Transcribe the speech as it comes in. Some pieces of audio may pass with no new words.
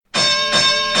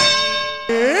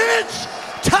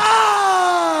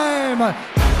much.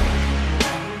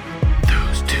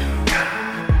 Those two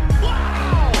guys.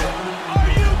 Wow! Are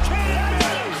you kidding me?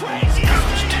 That's the craziest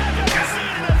thing I've ever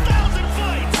seen in 1,000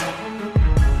 fights.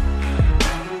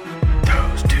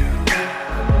 Those two guys.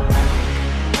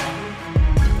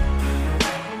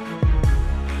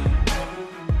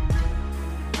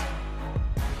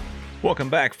 Welcome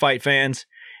back, fight fans.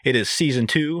 It is season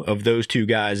 2 of Those Two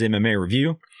Guys MMA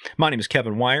Review. My name is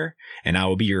Kevin Wire, and I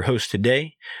will be your host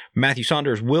today. Matthew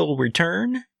Saunders will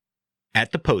return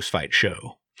at the post-fight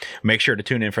show. Make sure to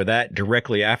tune in for that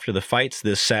directly after the fights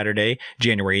this Saturday,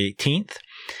 January 18th.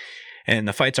 And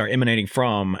the fights are emanating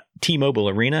from T-Mobile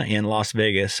Arena in Las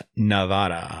Vegas,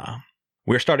 Nevada.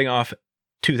 We're starting off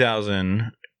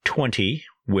 2020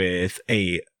 with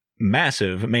a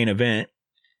massive main event,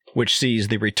 which sees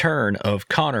the return of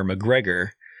Conor McGregor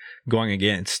going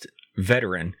against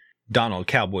veteran Donald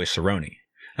Cowboy Cerrone.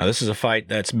 Now, this is a fight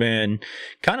that's been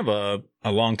kind of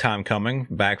a long time coming,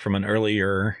 back from an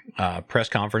earlier press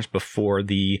conference before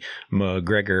the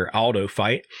McGregor-Aldo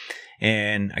fight.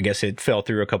 And I guess it fell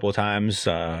through a couple of times.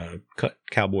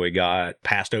 Cowboy got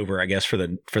passed over, I guess, for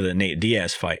the Nate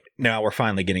Diaz fight. Now we're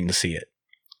finally getting to see it.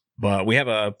 But we have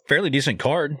a fairly decent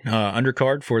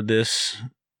undercard for this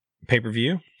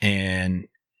pay-per-view. And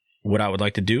what I would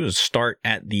like to do is start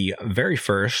at the very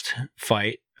first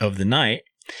fight of the night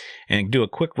and do a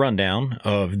quick rundown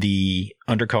of the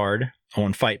undercard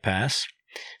on Fight Pass.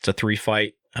 It's a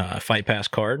 3-fight Fight Pass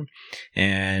card.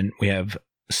 And we have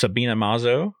Sabina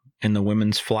Mazo in the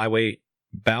women's flyweight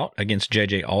bout against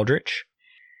JJ Aldrich.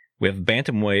 We have a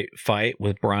bantamweight fight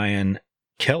with Brian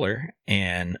Keller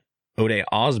and Ode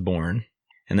Osborne.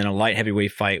 And then a light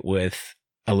heavyweight fight with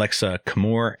Alexa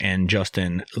Kamor and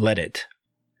Justin Ledet.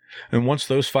 And once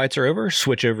those fights are over,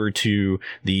 switch over to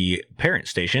the parent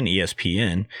station,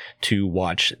 ESPN, to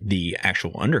watch the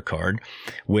actual undercard,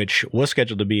 which was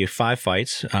scheduled to be 5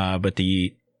 fights, but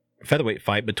the featherweight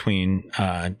fight between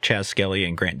Chaz Skelly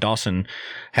and Grant Dawson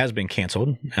has been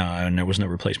canceled, and there was no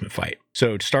replacement fight.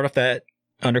 So to start off that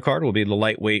undercard will be the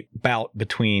lightweight bout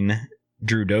between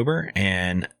Drew Dober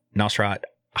and Nasrat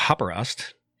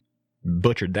Haqparast.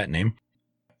 Butchered that name.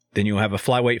 Then you'll have a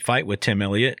flyweight fight with Tim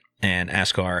Elliott and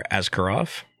Askar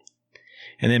Askarov.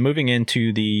 And then moving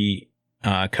into the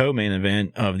co-main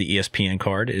event of the ESPN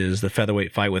card is the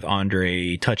featherweight fight with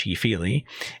Andre Touchy Fili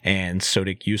and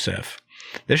Sodiq Yusuff.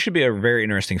 This should be a very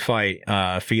interesting fight.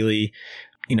 Fili,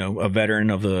 a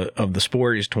veteran of the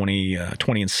sport, is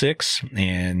 20-6,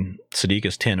 and Sodiq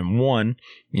is 10-1.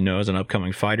 As an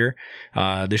upcoming fighter,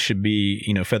 this should be,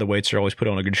 featherweights are always put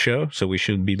on a good show, so we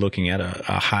should be looking at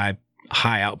a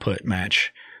high output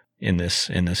match in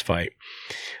this fight.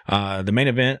 The main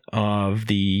event of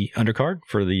the undercard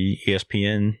for the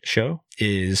ESPN show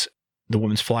is the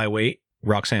women's flyweight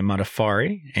Roxanne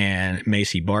Modafferi and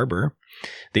Macy Barber,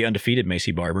 the undefeated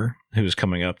Macy Barber, who is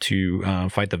coming up to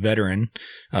fight the veteran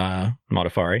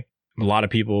Modafferi. A lot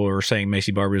of people are saying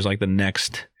Macy Barber is like the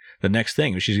next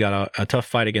thing. She's got a tough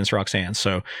fight against Roxanne,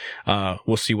 so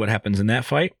we'll see what happens in that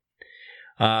fight.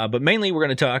 But mainly we're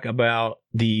going to talk about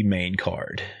the main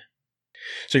card.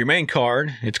 So your main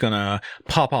card, it's going to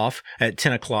pop off at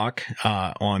 10 o'clock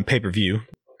on pay-per-view,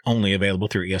 only available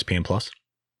through ESPN+.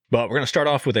 But we're going to start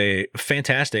off with a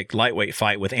fantastic lightweight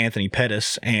fight with Anthony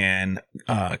Pettis and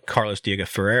Carlos Diego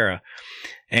Ferreira.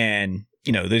 And,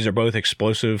 these are both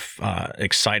explosive,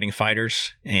 exciting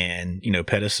fighters. And,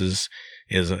 Pettis is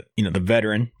the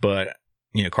veteran, but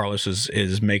Carlos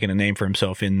is making a name for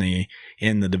himself in the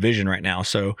division right now.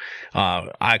 So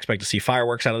I expect to see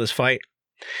fireworks out of this fight.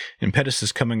 And Pettis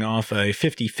is coming off a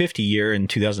 50-50 year in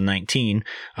 2019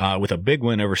 with a big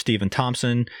win over Stephen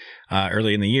Thompson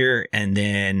early in the year. And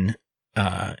then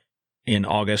in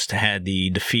August had the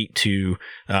defeat to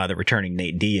the returning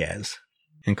Nate Diaz.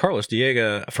 And Carlos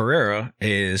Diego Ferreira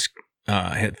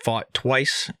had fought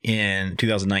twice in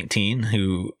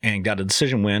 2019 and got a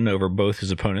decision win over both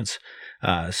his opponents.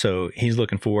 So he's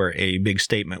looking for a big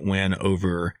statement win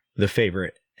over the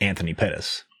favorite Anthony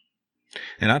Pettis.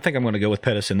 And I think I'm going to go with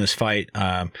Pettis in this fight.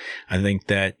 I think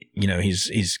that,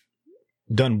 he's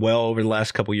done well over the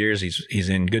last couple of years. He's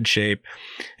in good shape,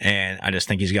 and I just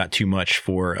think he's got too much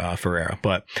for Ferreira.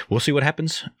 But we'll see what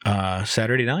happens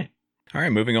Saturday night. All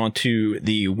right, moving on to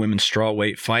the women's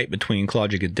strawweight fight between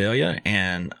Claudia Gadelha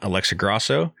and Alexa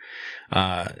Grasso.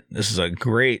 This is a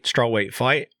great strawweight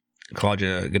fight.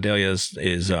 Claudia Gadelha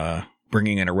is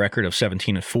bringing in a record of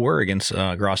 17-4 against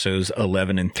Grasso's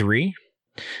 11-3.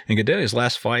 And Gadelha's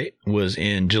last fight was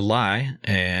in July,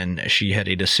 and she had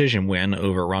a decision win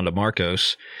over Ronda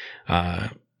Marcos.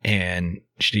 And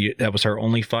that was her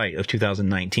only fight of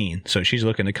 2019. So she's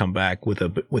looking to come back with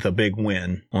a big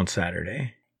win on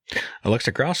Saturday.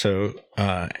 Alexa Grasso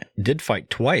did fight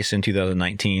twice in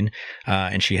 2019,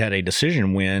 and she had a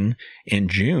decision win in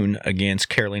June against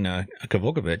Karolina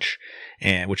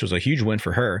Kowalkiewicz, which was a huge win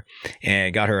for her,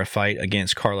 and got her a fight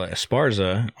against Carla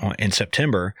Esparza in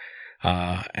September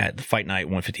at the Fight Night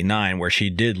 159, where she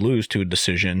did lose to a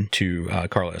decision to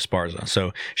Carla Esparza.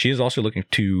 So she is also looking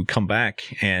to come back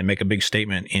and make a big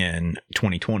statement in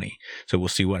 2020. So we'll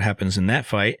see what happens in that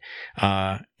fight,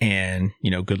 and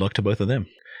good luck to both of them.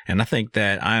 And I think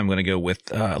that I'm going to go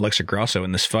with Alexa Grasso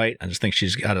in this fight. I just think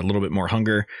she's got a little bit more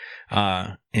hunger,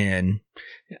 and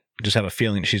just have a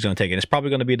feeling that she's going to take it. It's probably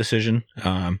going to be a decision.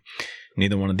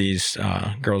 Neither one of these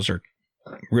girls are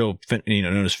real,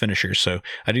 known as finishers. So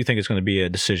I do think it's going to be a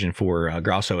decision for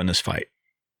Grasso in this fight.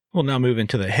 We'll now move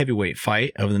into the heavyweight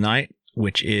fight of the night,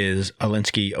 which is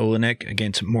Alinsky Oleinik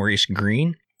against Maurice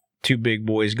Green. Two big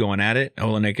boys going at it.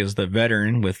 Oleinik is the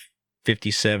veteran with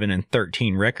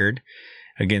 57-13 record.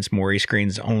 Against Maurice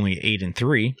Green's only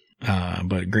 8-3,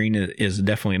 but Green is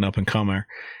definitely an up-and-comer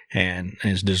and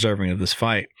is deserving of this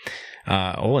fight.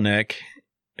 Oleinik,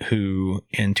 who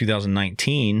in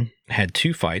 2019 had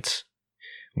two fights,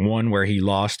 one where he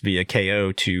lost via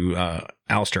KO to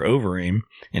Alistair Overeem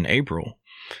in April,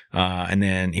 and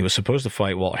then he was supposed to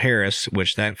fight Walt Harris,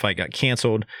 which that fight got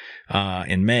canceled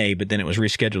in May, but then it was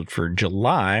rescheduled for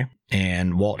July.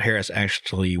 And Walt Harris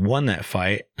actually won that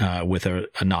fight with a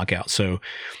knockout. So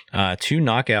 2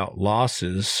 knockout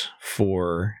losses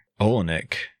for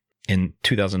Oleinik in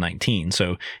 2019.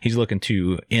 So he's looking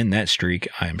to end that streak,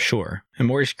 I am sure. And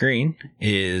Maurice Green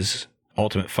is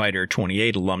Ultimate Fighter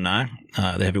 28 alumni,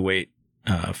 the heavyweight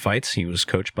fights. He was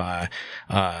coached by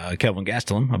Kelvin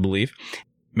Gastelum, I believe.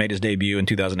 Made his debut in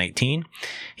 2018.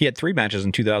 He had 3 matches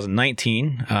in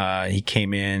 2019. He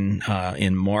came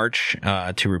in March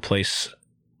to replace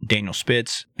Daniel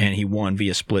Spitz, and he won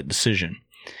via split decision.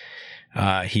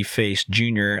 He faced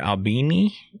Junior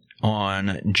Albini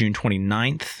on June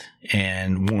 29th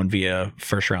and won via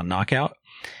first-round knockout.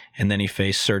 And then he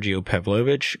faced Sergio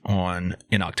Pavlovich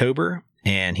in October,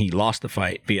 and he lost the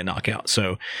fight via knockout.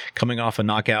 So coming off a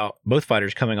knockout, both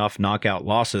fighters coming off knockout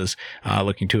losses,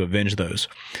 looking to avenge those.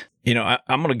 I'm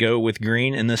going to go with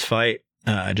Green in this fight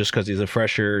just because he's a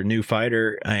fresher, new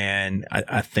fighter, and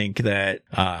I think that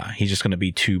he's just going to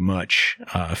be too much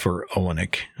for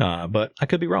Oleinik. But I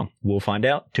could be wrong. We'll find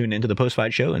out. Tune into the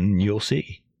post-fight show, and you'll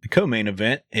see. The co-main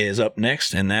event is up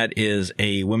next, and that is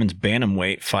a women's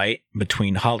bantamweight fight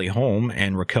between Holly Holm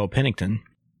and Raquel Pennington.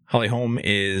 Holly Holm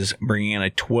is bringing in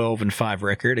a 12-5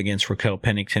 record against Raquel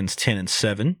Pennington's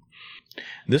 10-7.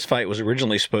 This fight was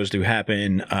originally supposed to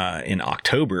happen in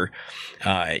October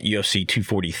at UFC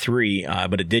 243,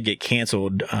 but it did get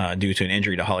canceled due to an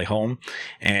injury to Holly Holm,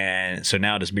 and so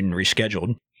now it has been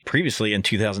rescheduled. Previously in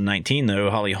 2019, though,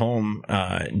 Holly Holm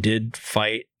did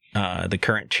fight the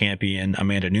current champion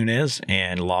Amanda Nunes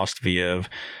and lost via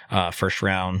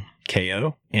first-round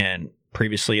KO, and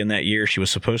previously in that year, she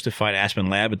was supposed to fight Aspen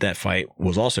Ladd, but that fight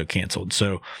was also canceled.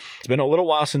 So it's been a little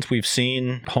while since we've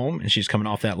seen Holm, and she's coming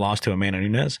off that loss to Amanda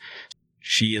Nunes.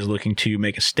 She is looking to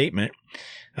make a statement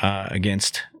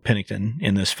against Pennington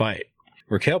in this fight.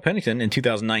 Raquel Pennington in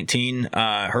 2019,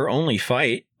 her only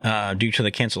fight due to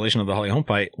the cancellation of the Holly Holm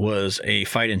fight was a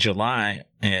fight in July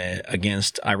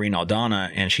against Irene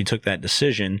Aldana, and she took that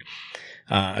decision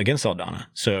against Aldana.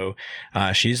 So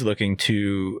she's looking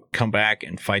to come back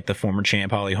and fight the former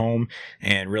champ Holly Holm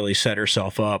and really set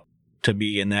herself up to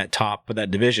be in that top of that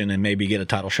division and maybe get a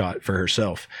title shot for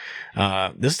herself.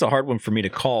 This is a hard one for me to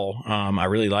call. I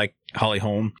really like Holly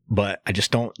Holm, but I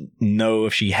just don't know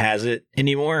if she has it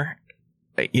anymore,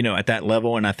 at that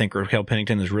level. And I think Raquel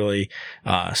Pennington is really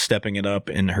stepping it up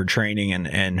in her training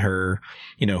and her,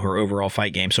 her overall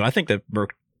fight game. So I think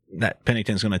that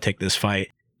Pennington's going to take this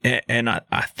fight. And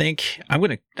I think I'm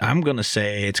gonna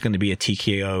say it's going to be a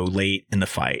TKO late in the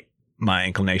fight. My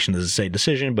inclination is to say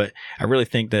decision, but I really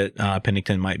think that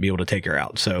Pennington might be able to take her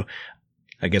out. So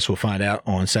I guess we'll find out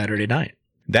on Saturday night.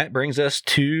 That brings us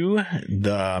to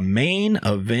the main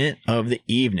event of the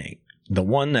evening, the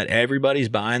one that everybody's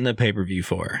buying the pay-per-view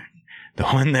for, the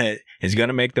one that is going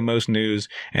to make the most news,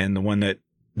 and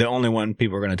the only one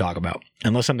people are going to talk about,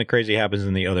 unless something crazy happens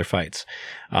in the other fights.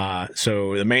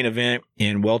 So the main event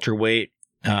in welterweight,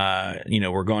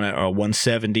 we're going at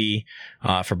 170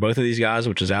 for both of these guys,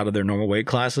 which is out of their normal weight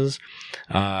classes.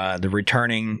 The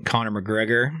returning Conor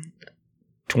McGregor,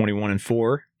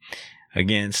 21-4,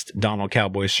 against Donald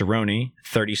Cowboy Cerrone,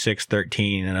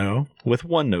 36-13-0, with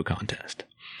 1 no contest.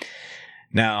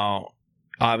 Now,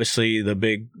 obviously, the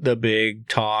big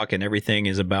talk and everything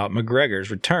is about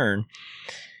McGregor's return.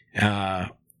 And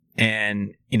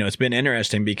And, it's been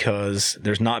interesting because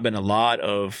there's not been a lot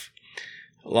of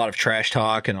trash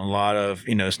talk and a lot of,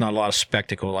 it's not a lot of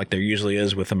spectacle like there usually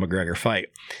is with a McGregor fight.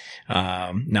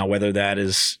 Now, whether that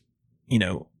is,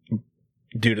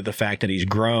 due to the fact that he's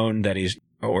grown,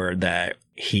 or that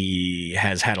he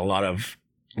has had a lot of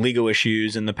legal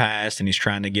issues in the past and he's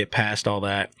trying to get past all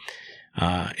that.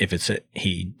 If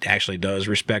he actually does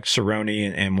respect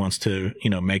Cerrone and wants to,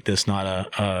 make this not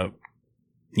a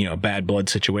bad blood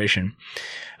situation.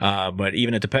 But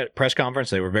even at the press conference,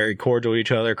 they were very cordial to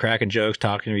each other, cracking jokes,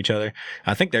 talking to each other.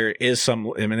 I think there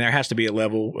has to be a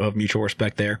level of mutual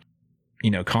respect there.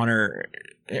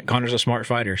 Connor's a smart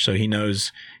fighter, so he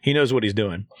knows what he's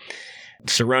doing.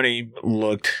 Cerrone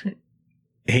looked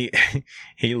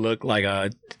like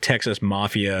a Texas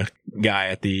mafia guy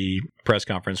at the press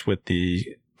conference with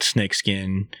the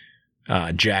snakeskin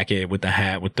jacket, with the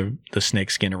hat with the snake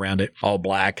skin around it, all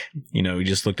black.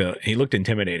 He looked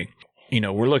intimidating.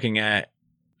 We're looking at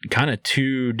kind of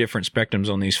two different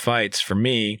spectrums on these fights for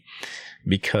me,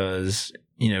 because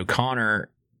Conor,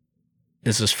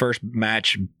 this is his first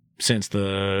match since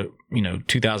the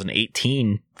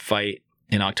 2018 fight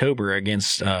in October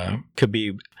against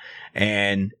Khabib,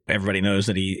 and everybody knows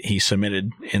that he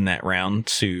submitted in that round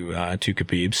to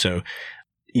Khabib. So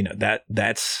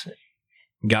that's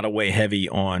got to weigh heavy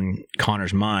on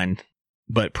Conor's mind.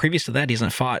 But previous to that, he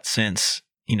hasn't fought since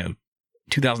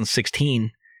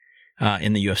 2016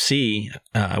 in the UFC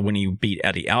when he beat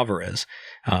Eddie Alvarez,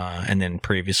 and then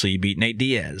previously he beat Nate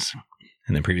Diaz,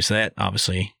 and then previous to that,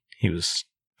 obviously he was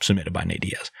submitted by Nate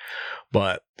Diaz.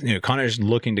 But Conor's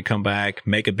looking to come back,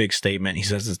 make a big statement. He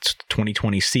says it's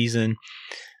 2020 season,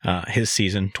 his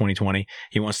season 2020.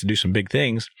 He wants to do some big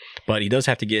things, but he does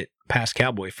have to get past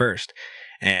Cowboy first,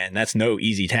 and that's no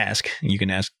easy task. You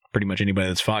can ask pretty much anybody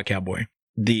that's fought Cowboy.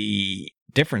 The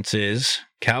difference is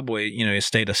Cowboy, has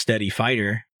stayed a steady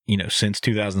fighter, since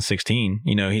 2016.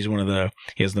 He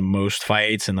has the most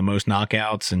fights and the most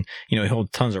knockouts, and he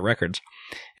holds tons of records.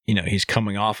 He's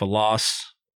coming off a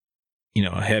loss,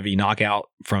 a heavy knockout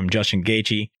from Justin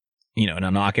Gaethje, and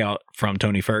a knockout from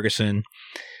Tony Ferguson.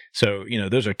 So,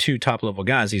 those are two top level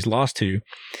guys he's lost to,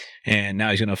 and now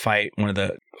he's going to fight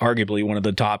arguably one of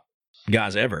the top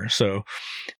guys ever. So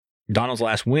Donald's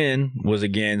last win was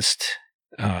against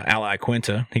Al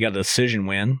Iaquinta. He got a decision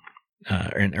win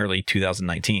in early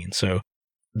 2019. So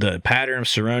the pattern of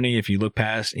Cerrone, if you look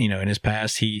past, in his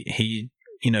past, he'll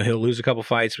lose a couple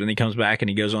fights, but then he comes back and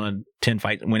he goes on a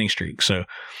 10-fight winning streak. So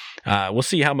we'll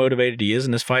see how motivated he is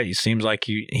in this fight. He seems like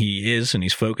he is, and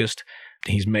he's focused.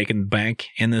 He's making bank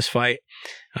in this fight.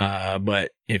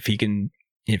 But if he can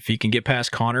get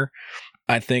past Conor,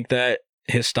 I think that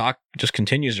his stock just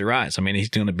continues to rise. I mean, he's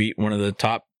going to beat one of the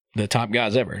top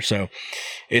guys ever. So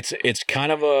it's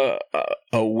kind of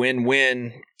a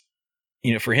win-win,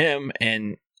 for him,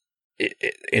 and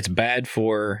it's bad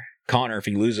for Conor if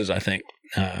he loses. I think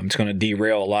it's going to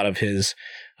derail a lot of his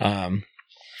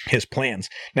plans.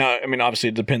 Now, I mean, obviously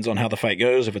it depends on how the fight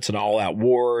goes. If it's an all-out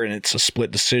war and it's a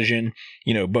split decision,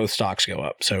 both stocks go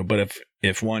up. So, but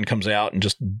if one comes out and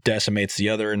just decimates the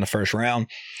other in the first round,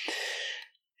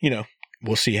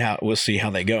 we'll see how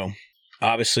they go.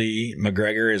 Obviously,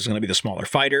 McGregor is going to be the smaller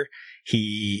fighter.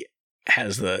 He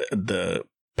has the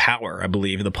power, I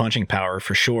believe, the punching power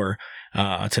for sure,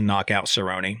 to knock out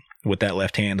Cerrone with that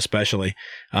left hand, especially.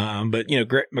 But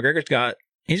McGregor's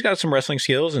got some wrestling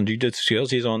skills and jiu-jitsu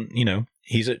skills. He's on,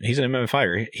 he's an MMA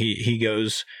fighter. He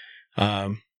goes,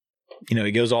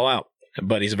 he goes all out.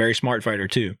 But he's a very smart fighter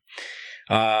too.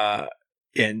 And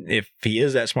if he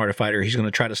is that smart a fighter, he's going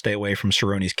to try to stay away from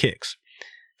Cerrone's kicks,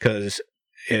 because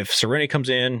if Cerrone comes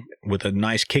in with a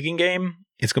nice kicking game,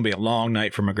 it's going to be a long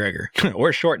night for McGregor, or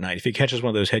a short night if he catches one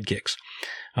of those head kicks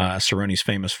Cerrone's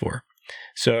famous for.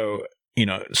 So,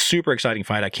 super exciting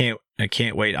fight. I can't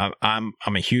wait. I'm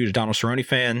a huge Donald Cerrone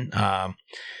fan. I'm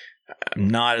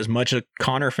not as much a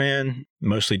Conor fan,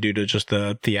 mostly due to just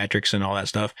the theatrics and all that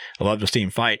stuff. I love to see him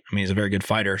fight. I mean, he's a very good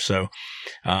fighter. So,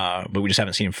 but we just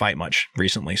haven't seen him fight much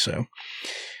recently. So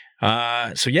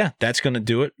yeah, that's going to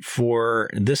do it for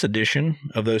this edition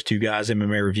of Those Two Guys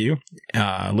MMA Review.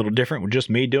 A little different with just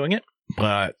me doing it,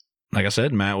 but like I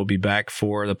said, Matt will be back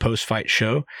for the post-fight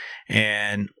show,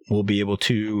 and we'll be able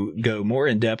to go more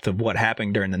in depth of what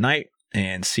happened during the night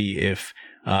and see if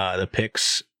the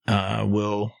picks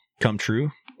will come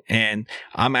true. And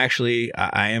I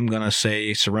am going to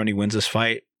say Cerrone wins this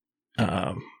fight,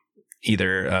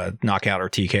 either knockout or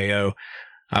TKO.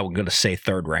 I'm going to say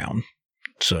third round.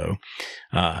 So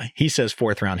he says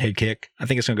 4th round head kick. I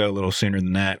think it's going to go a little sooner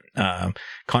than that.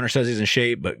 Conor says he's in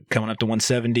shape, but coming up to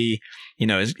 170,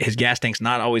 his gas tank's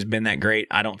not always been that great.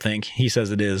 I don't think. He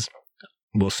says it is.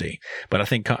 We'll see. But I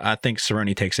think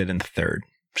Cerrone takes it in the 3rd.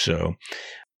 So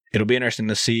it'll be interesting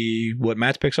to see what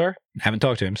Matt's picks are. Haven't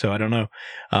talked to him, so I don't know.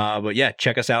 But yeah,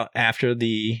 check us out after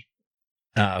the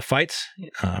fights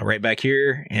right back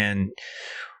here, and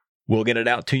we'll get it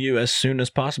out to you as soon as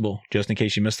possible, just in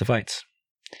case you missed the fights.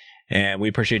 And we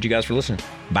appreciate you guys for listening.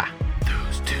 Bye.